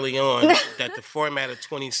early on that the format of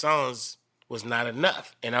 20 songs was not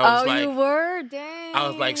enough. And I was like... you were? Dang. I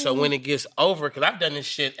was like, so when it gets over... Because I've done this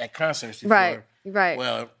shit at concerts before. Right.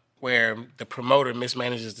 Well, where the promoter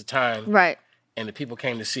mismanages the time. Right. And the people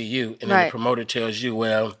came to see you. And then the promoter tells you,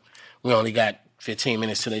 well, we only got 15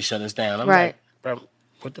 minutes till they shut us down. I'm like, bro,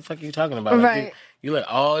 what the fuck are you talking about? Like, you let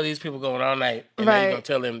all these people go all night, and then you're going to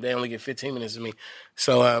tell them they only get 15 minutes of me.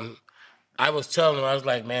 So I was telling them, I was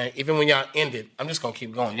like, man, even when y'all ended, I'm just going to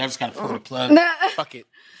keep going. Y'all just got to pull the plug. Fuck it.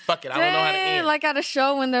 I don't know how to end. Like at a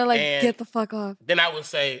show when they're like, get the fuck off. Then I would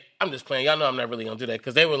say, I'm just playing. Y'all know I'm not really going to do that.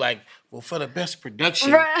 Because they were like, well, for the best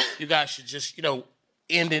production, you guys should just,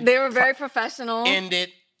 end it. They were very professional. End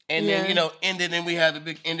it. And then, end it, and we have the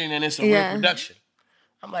big ending, and it's a real production.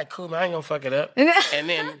 I'm like, cool, man, I ain't going to fuck it up. And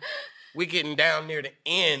then... we getting down near the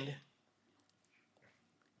end,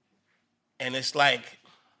 and it's like,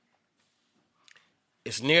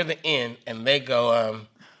 it's near the end, and they go,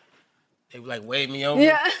 they like wave me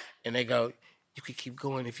over, and they go, you could keep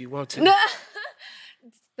going if you want to.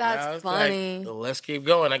 That's funny. Like, well, let's keep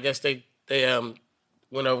going. I guess they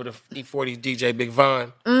went over to E40's DJ Big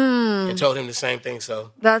Von and told him the same thing.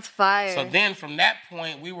 So that's fire. So then from that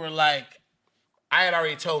point, we were like, I had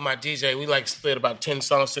already told my DJ, we like split about 10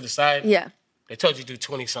 songs to the side. Yeah. They told you to do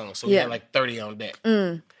 20 songs, so we had like 30 on deck.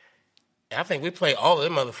 And I think we played all of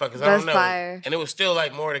them motherfuckers. I don't know. Fire. And it was still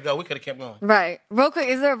like more to go. We could have kept going. Right. Real quick,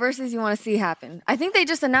 is there a Versus you want to see happen? I think they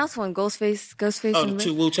just announced one. Ghostface. Oh, the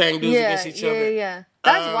two Wu-Tang dudes against each other? Yeah.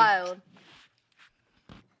 That's wild.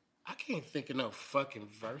 I can't think of no fucking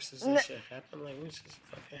Versus that shit happen. Like, what just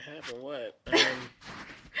fucking happened? What?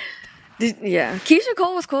 Keisha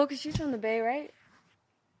Cole was cool because she's from the Bay, right?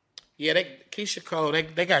 Yeah, Keisha Cole,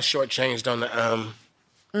 they got shortchanged on the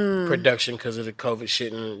production because of the COVID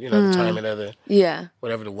shit and, the timing of the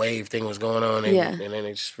whatever the wave thing was going on. And then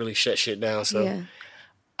they just really shut shit down. So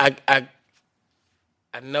I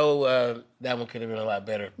know that one could have been a lot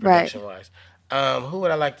better production-wise. Who would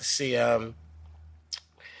I like to see? I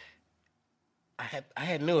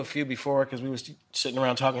had knew a few before because we was sitting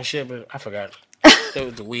around talking shit, but I forgot. There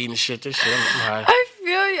was the weed and shit. This shit, I'm high. I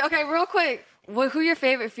feel you. Okay, real quick. Who your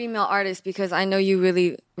favorite female artist? Because I know you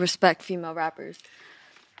really respect female rappers.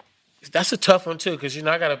 That's a tough one too, because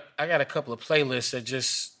I got a couple of playlists that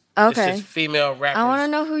just it's just female rappers. I want to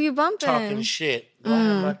know who you bumping. Talking shit. Do I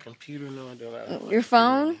have my computer? No, I don't have your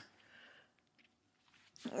phone.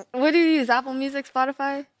 What do you use? Apple Music,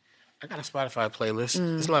 Spotify? I got a Spotify playlist.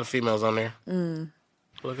 There's a lot of females on there.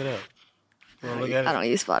 Look it up. You want to look at it? I don't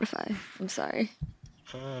use Spotify. I'm sorry.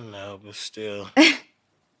 I know, but still.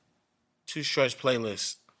 Too Short's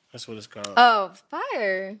playlist. That's what it's called. Oh,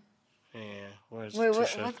 fire. Yeah. Where's Too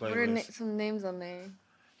Short's playlist? What are some names on there?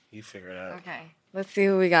 You figure it out. Okay. Let's see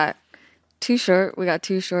who we got. Too Short. We got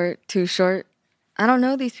Too Short. Too Short. I don't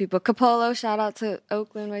know these people. Capolo. Shout out to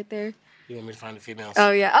Oakland right there. You want me to find the females?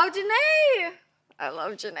 Oh, yeah. Oh, Janae. I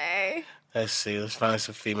love Janae. Let's see. Let's find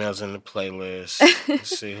some females in the playlist.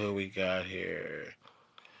 Let's see who we got here.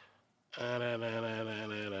 I know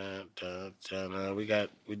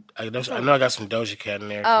I got some Doja Cat in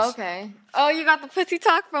there. Oh, okay. Oh, you got the Pussy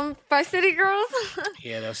Talk from By City Girls?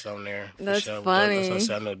 Yeah, that's on there. That's sure. funny. That's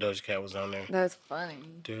I know Doja Cat was on there. That's funny.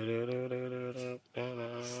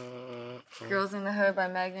 Girls in the Hood by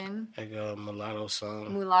Megan. I got a Mulatto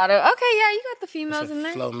song. Mulatto. Okay, yeah, you got the females in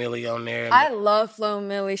there. Flo Milli on there. I love Flo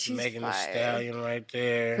Milli. She's Megan fire. Thee Stallion right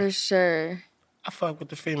there. For sure. I fuck with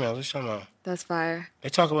the females. What you talking about? That's fire. They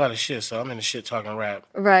talk a lot of shit, so I'm in the shit talking rap.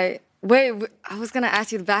 Right. Wait, I was going to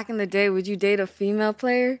ask you, back in the day, would you date a female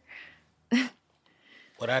player?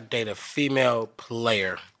 Would I date a female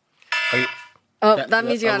player? That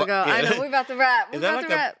means you gotta go. Yeah. I know, we about to rap. Is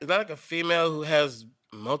that like a female who has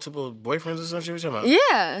multiple boyfriends or something? What you talking about?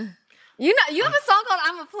 Yeah. You have a song called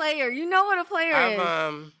I'm a Player. You know what a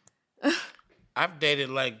player is. I've dated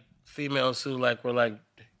like females who like were like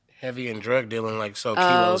heavy in drug dealing, like sold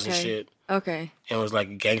kilos and shit. Okay. And was like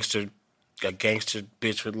a gangster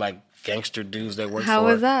bitch with like gangster dudes that worked for her. How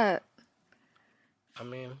was that? I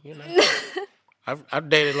mean, you know, I've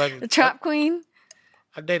dated like the trap queen.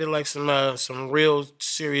 I dated like some real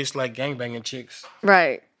serious like gangbanging chicks.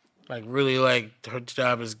 Right. Like really like her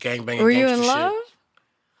job is gangbanging. Were you in love?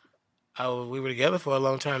 We were together for a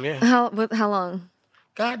long time. Yeah. How long?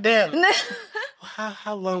 God damn.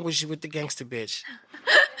 How long was you with the gangster bitch?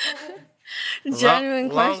 Genuine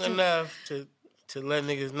question. Long enough to let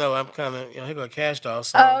niggas know I'm kind of, here go Cash Doll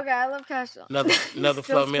song. Oh, okay. I love Cash Doll. Another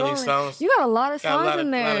Flo Milli songs. You got a lot of songs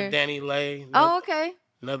in there. A lot of Danny Lay. Oh, okay.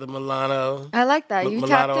 Another Milano. I like that. You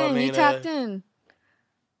tapped in.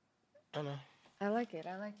 I know. I like it.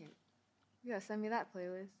 You gotta send me that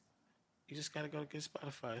playlist. You just gotta go to get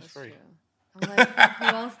Spotify. It's free. True. I'm like, who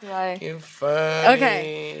else do I? You're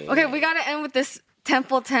funny. Okay, we gotta end with this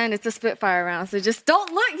Temple 10. It's a Spitfire round, so just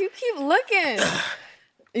don't look. You keep looking.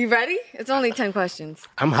 You ready? It's only 10 questions.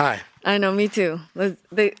 I'm high. I know, me too. 10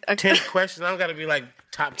 questions? I don't gotta be like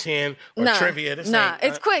top 10 or trivia.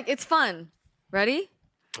 It's quick. It's fun. Ready?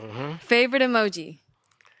 Mm-hmm. Favorite emoji?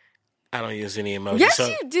 I don't use any emojis. Yes,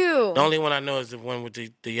 you do. The only one I know is the one with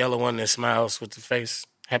the yellow one that smiles with the face.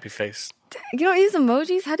 Happy face. You don't use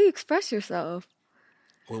emojis? How do you express yourself?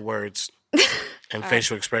 With words and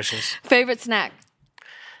facial expressions. Favorite snack?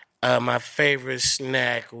 My favorite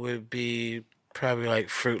snack would be probably like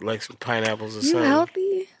fruit, like some pineapples or something. You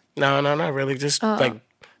healthy? No, not really. Just like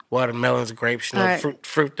watermelons, grapes,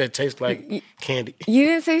 fruit that tastes like candy. You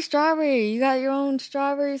didn't say strawberry. You got your own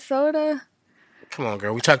strawberry soda? Come on,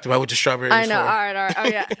 girl. We talked about what the strawberry I is know. for. All right. Oh,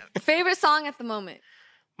 yeah. Favorite song at the moment?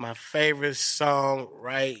 My favorite song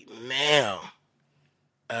right now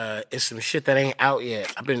is some shit that ain't out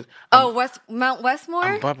yet. Mount Westmore?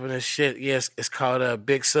 I'm bumping this shit. Yes, it's called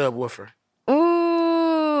Big Subwoofer.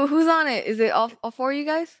 Ooh, who's on it? Is it all four of you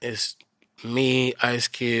guys? It's me, Ice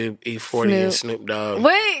Cube, E40, and Snoop Dogg.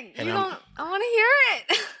 Wait, I want to hear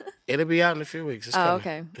it. It'll be out in a few weeks. It's coming.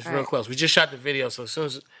 Okay. It's real close. We just shot the video, so as soon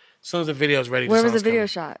as the video's ready, where was the video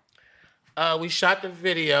shot? We shot the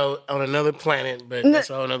video on another planet, but that's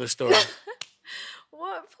a whole other story.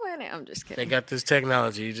 What planet? I'm just kidding. They got this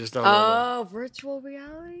technology. You just don't know. Oh, virtual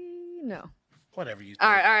reality? No. Whatever you think.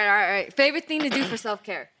 All right. Favorite thing to do for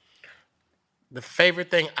self-care? The favorite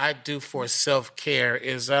thing I do for self-care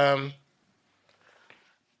is, I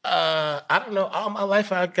don't know. All my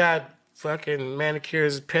life I got fucking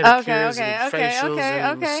manicures, pedicures, and facials,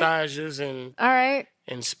 and massages, and all right,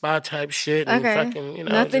 and spa type shit, and fucking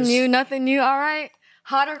nothing new. All right,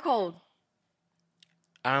 hot or cold?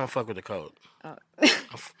 I don't fuck with the cold. Oh.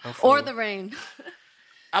 Or the rain.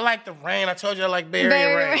 I like the rain. I told you I like Bay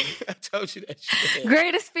Area rain. I told you that shit.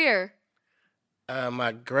 Greatest fear?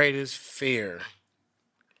 My greatest fear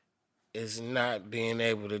is not being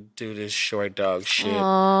able to do this short dog shit.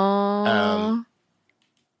 And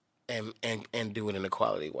do it in a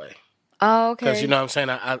quality way. Oh, okay. Because you know what I'm saying?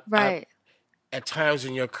 Right. At times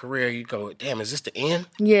in your career, you go, damn, is this the end?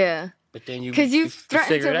 Yeah. But then you you've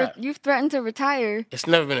threatened to retire. It's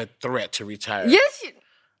never been a threat to retire. Yes, it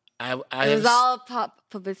was all a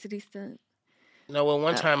publicity stunt. No, well,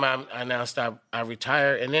 one time I announced I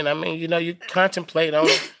retired, and then you contemplate on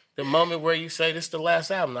the moment where you say this is the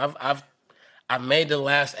last album. I've made the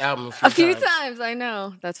last album a few times. I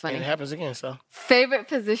know, that's funny. And it happens again. So favorite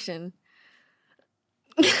position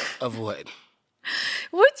of what?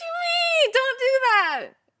 What do you mean? Don't do that.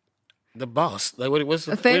 The boss. Like what's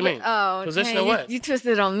the favorite? What do you mean? Oh, position of what? You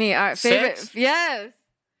twisted on me. All right, favorite. Sex? Yes.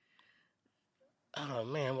 Oh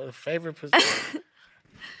man, what a favorite position?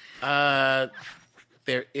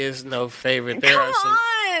 There is no favorite. Come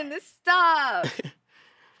on, stop.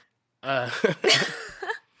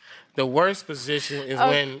 The worst position is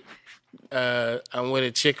when I'm with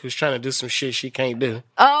a chick who's trying to do some shit she can't do.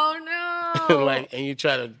 Oh no! And you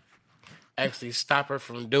try to actually stop her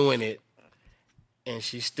from doing it, and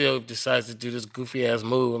she still decides to do this goofy ass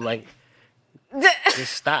move. I'm like,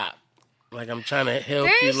 just stop. Like, I'm trying to help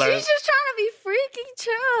you learn. She's just trying to be freaky.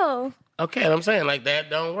 Chill. Okay, I'm saying, like, that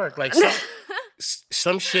don't work. Like,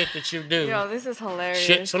 some shit that you do. Yo, this is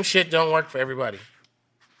hilarious. Some shit don't work for everybody.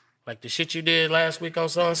 Like, the shit you did last week on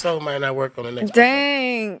so-and-so might not work on the next.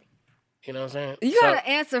 Dang. You know what I'm saying? You gotta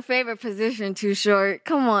answer favorite position, Too Short.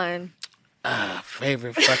 Come on.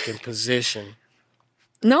 Favorite fucking position.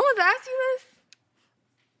 No one's asked you this?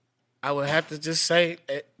 I would have to just say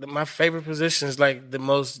my favorite position is like the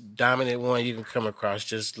most dominant one you can come across.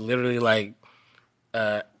 Just literally like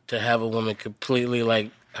to have a woman completely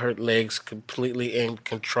like her legs completely in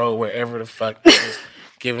control wherever the fuck, just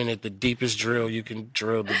giving it the deepest drill you can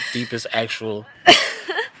drill, the deepest actual.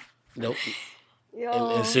 Nope.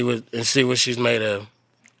 And see what she's made of.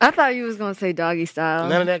 I thought you was gonna say doggy style.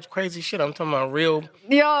 None of that crazy shit. I'm talking about real.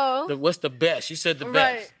 Yo. What's the best? You said the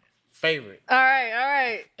best. Favorite. All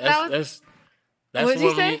right. That's what did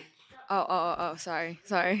you say? You, oh, sorry.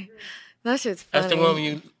 That shit's funny. That's the one when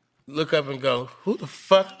you look up and go, who the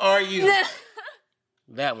fuck are you?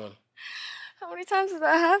 That one. How many times does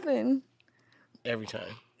that happen? Every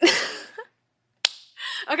time.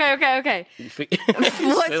 Okay. What's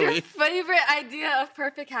Silly. your favorite idea of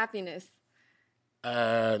perfect happiness?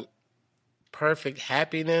 Perfect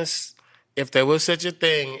happiness. If there was such a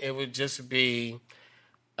thing, it would just be,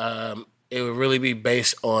 it would really be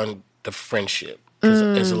based on the friendship. Because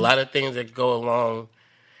there's a lot of things that go along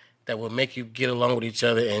that will make you get along with each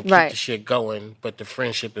other and keep the shit going, but the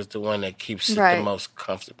friendship is the one that keeps it the most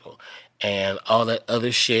comfortable. And all that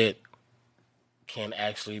other shit can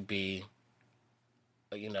actually be,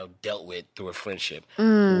 dealt with through a friendship.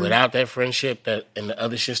 Without that friendship, and the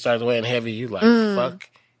other shit starts weighing heavy, you like, fuck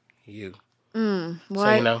you.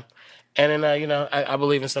 What? So, and then, I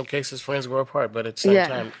believe in some cases friends grow apart, but at the same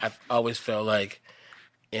time, I've always felt like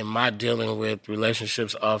in my dealing with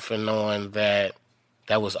relationships off and on that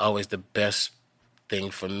was always the best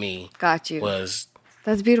thing for me. Got you.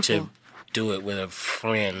 That's beautiful. To do it with a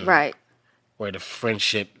friend. Right. Where the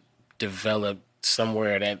friendship developed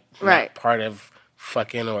somewhere that not part of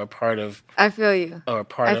fucking or a part of... I feel you. Or a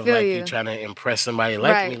part of like you trying to impress somebody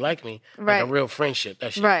like me. Like a real friendship.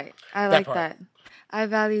 That shit. Right. I like that. I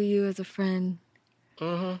value you as a friend.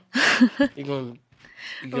 Mm-hmm.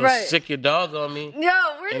 You're gonna sick your dog on me. Yo,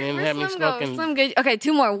 and we're have me smoking. Slim Gauge. Okay,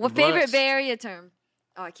 two more. What favorite Bay Area term?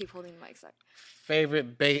 Oh, I keep holding the mic. Sorry.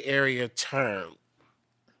 Favorite Bay Area term?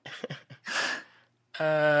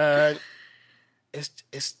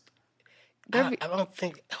 It's. I don't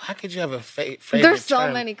think. How could you have a favorite? There's so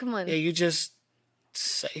term? many. Come on. Yeah, you just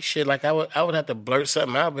say shit. Like I would have to blurt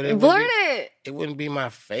something out, but it wouldn't be my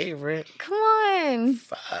favorite. Come on.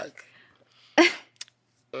 Fuck.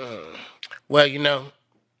 Well,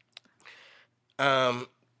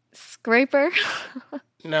 scraper.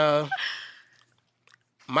 No.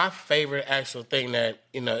 My favorite actual thing that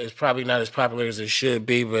is probably not as popular as it should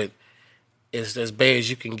be, but it's as bad as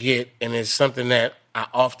you can get, and it's something that I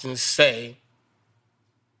often say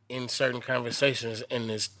in certain conversations, and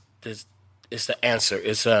it's the answer.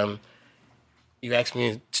 It's you ask me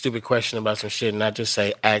a stupid question about some shit, and I just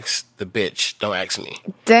say, ask the bitch, don't ask me.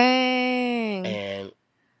 Dang. And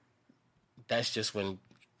that's just when,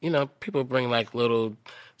 people bring like little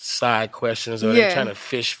side questions, or they're trying to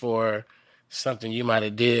fish for something you might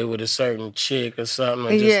have did with a certain chick or something,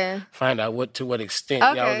 and just find out to what extent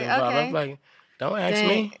y'all was involved. I'm like, don't ask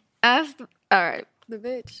me. All right, the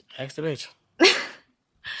bitch. Ask the bitch.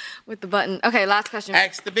 With the button. Okay, last question.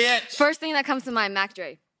 Ask the bitch. First thing that comes to mind, Mac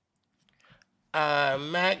Dre.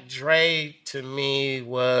 Mac Dre to me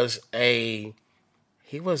was a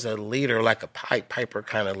leader, like a Pied Piper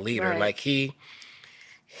kind of leader. Right. Like he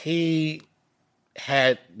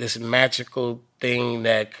had this magical thing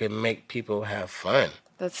that could make people have fun.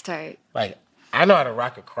 That's tight. Like, I know how to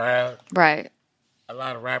rock a crowd. Right. A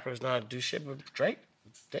lot of rappers know how to do shit, but Drake,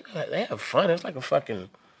 they have fun. It's like a fucking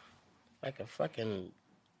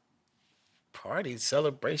party,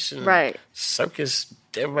 celebration, circus.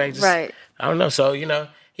 Everybody just, I don't know. So,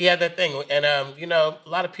 he had that thing. And, a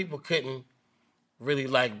lot of people couldn't really,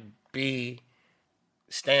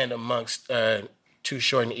 stand amongst Too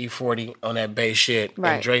Short and E40 on that bass shit.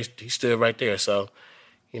 Right. And Dre, he stood right there. So,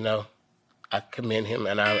 I commend him,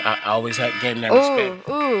 and I always gave him that respect.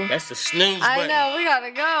 Ooh. That's the snooze button. I know, we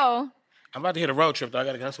gotta go. I'm about to hit a road trip, though. I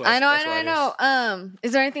gotta go. I know.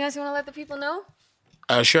 Is there anything else you want to let the people know?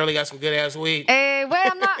 Shirley got some good ass weed. Hey, wait,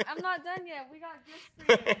 I'm not done yet. We got gifts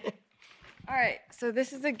for you. All right, so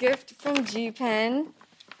this is a gift from G Pen.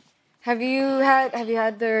 Have you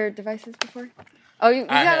had their devices before? Oh, you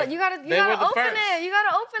gotta open it. You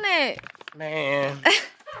gotta open it. Man,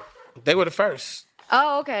 they were the first.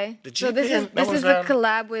 Oh, okay. So this is a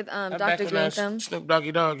collab with Dr. Green Thumb. Snoop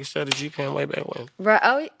Doggy Dogg instead of G Pen way back when.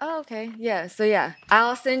 Right. Oh, okay. Yeah. So yeah,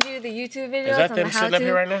 I'll send you the YouTube videos. Is that them sitting up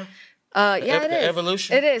here right now? Yeah, it is.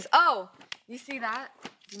 Evolution. It is. Oh, you see that?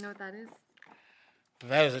 Do you know what that is?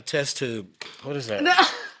 That is a test tube. What is that? No.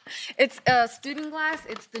 It's Student Glass.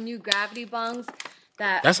 It's the new Gravity Bongs.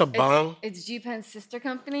 That's a bong? It's G Pen's sister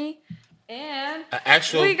company. And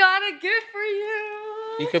we got a gift for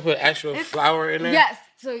you. You could put actual flour in there? Yes.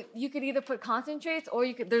 So you could either put concentrates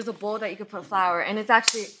or there's a bowl that you could put flour. And it's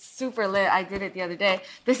actually super lit. I did it the other day.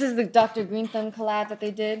 This is the Dr. Green Thumb collab that they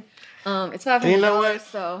did. It's $500. You know what?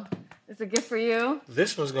 So it's a gift for you.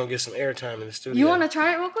 This one's going to get some airtime in the studio. You want to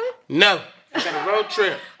try it real quick? No. I got a road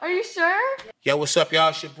trip. Are you sure? Yo, what's up, y'all?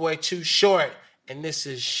 It's your boy Too Short. And this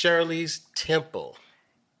is Shirley's Temple.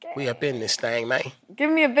 Okay. We up in this thing, man.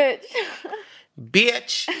 Give me a bitch.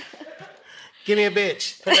 Bitch. Give me a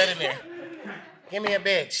bitch. Put that in there. Give me a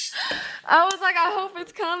bitch. I was like, I hope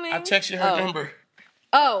it's coming. I'll text you her number.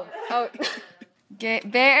 Oh. Bay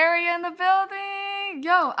Area in the building.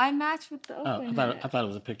 Yo, I matched with the open. I thought it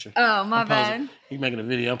was a picture. Oh, my bad. You making a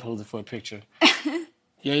video, I'm posing for a picture.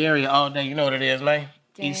 Yeah, area all day. You know what it is, man.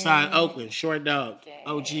 Gang. Eastside Oakland, Short Dog, gang.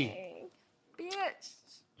 OG. Bitch.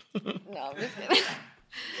 No, I'm just kidding.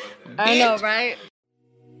 I know, right?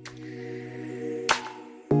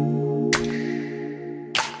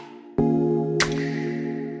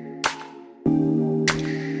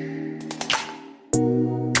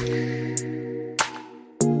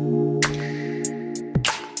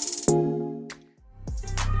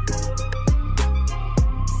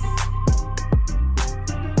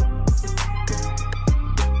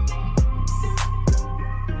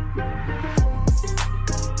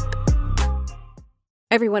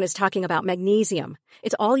 Everyone is talking about magnesium.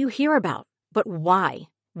 It's all you hear about. But why?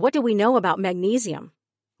 What do we know about magnesium?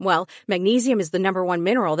 Well, magnesium is the #1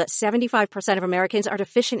 mineral that 75% of Americans are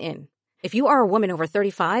deficient in. If you are a woman over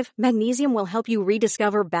 35, magnesium will help you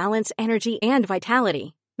rediscover balance, energy, and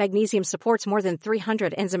vitality. Magnesium supports more than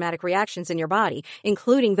 300 enzymatic reactions in your body,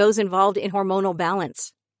 including those involved in hormonal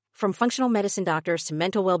balance. From functional medicine doctors to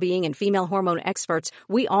mental well-being and female hormone experts,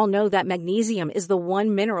 we all know that magnesium is the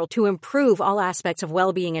one mineral to improve all aspects of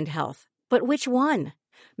well-being and health. But which one?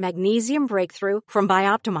 Magnesium Breakthrough from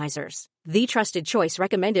Bioptimizers, the trusted choice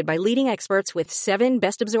recommended by leading experts with 7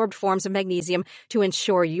 best-absorbed forms of magnesium to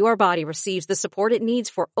ensure your body receives the support it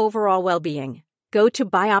needs for overall well-being. Go to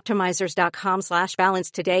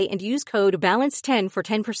bioptimizers.com/balance today and use code BALANCE10 for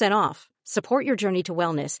 10% off. Support your journey to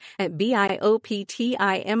wellness at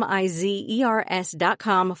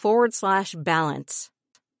bioptimizers.com/balance.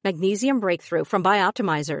 Magnesium Breakthrough from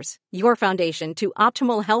Bioptimizers, your foundation to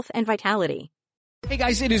optimal health and vitality. Hey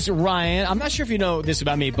guys, it is Ryan. I'm not sure if you know this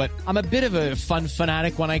about me, but I'm a bit of a fun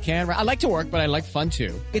fanatic when I can. I like to work, but I like fun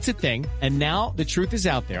too. It's a thing. And now the truth is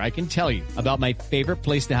out there. I can tell you about my favorite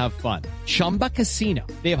place to have fun. Chumba Casino.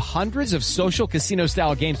 They have hundreds of social casino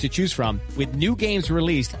style games to choose from with new games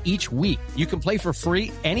released each week. You can play for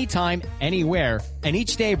free anytime, anywhere. And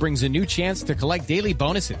each day brings a new chance to collect daily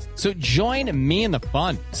bonuses. So join me in the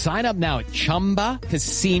fun. Sign up now at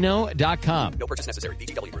ChumbaCasino.com. No purchase necessary.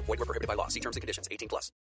 VGW Group. Void where prohibited by law. See terms and conditions. 18+.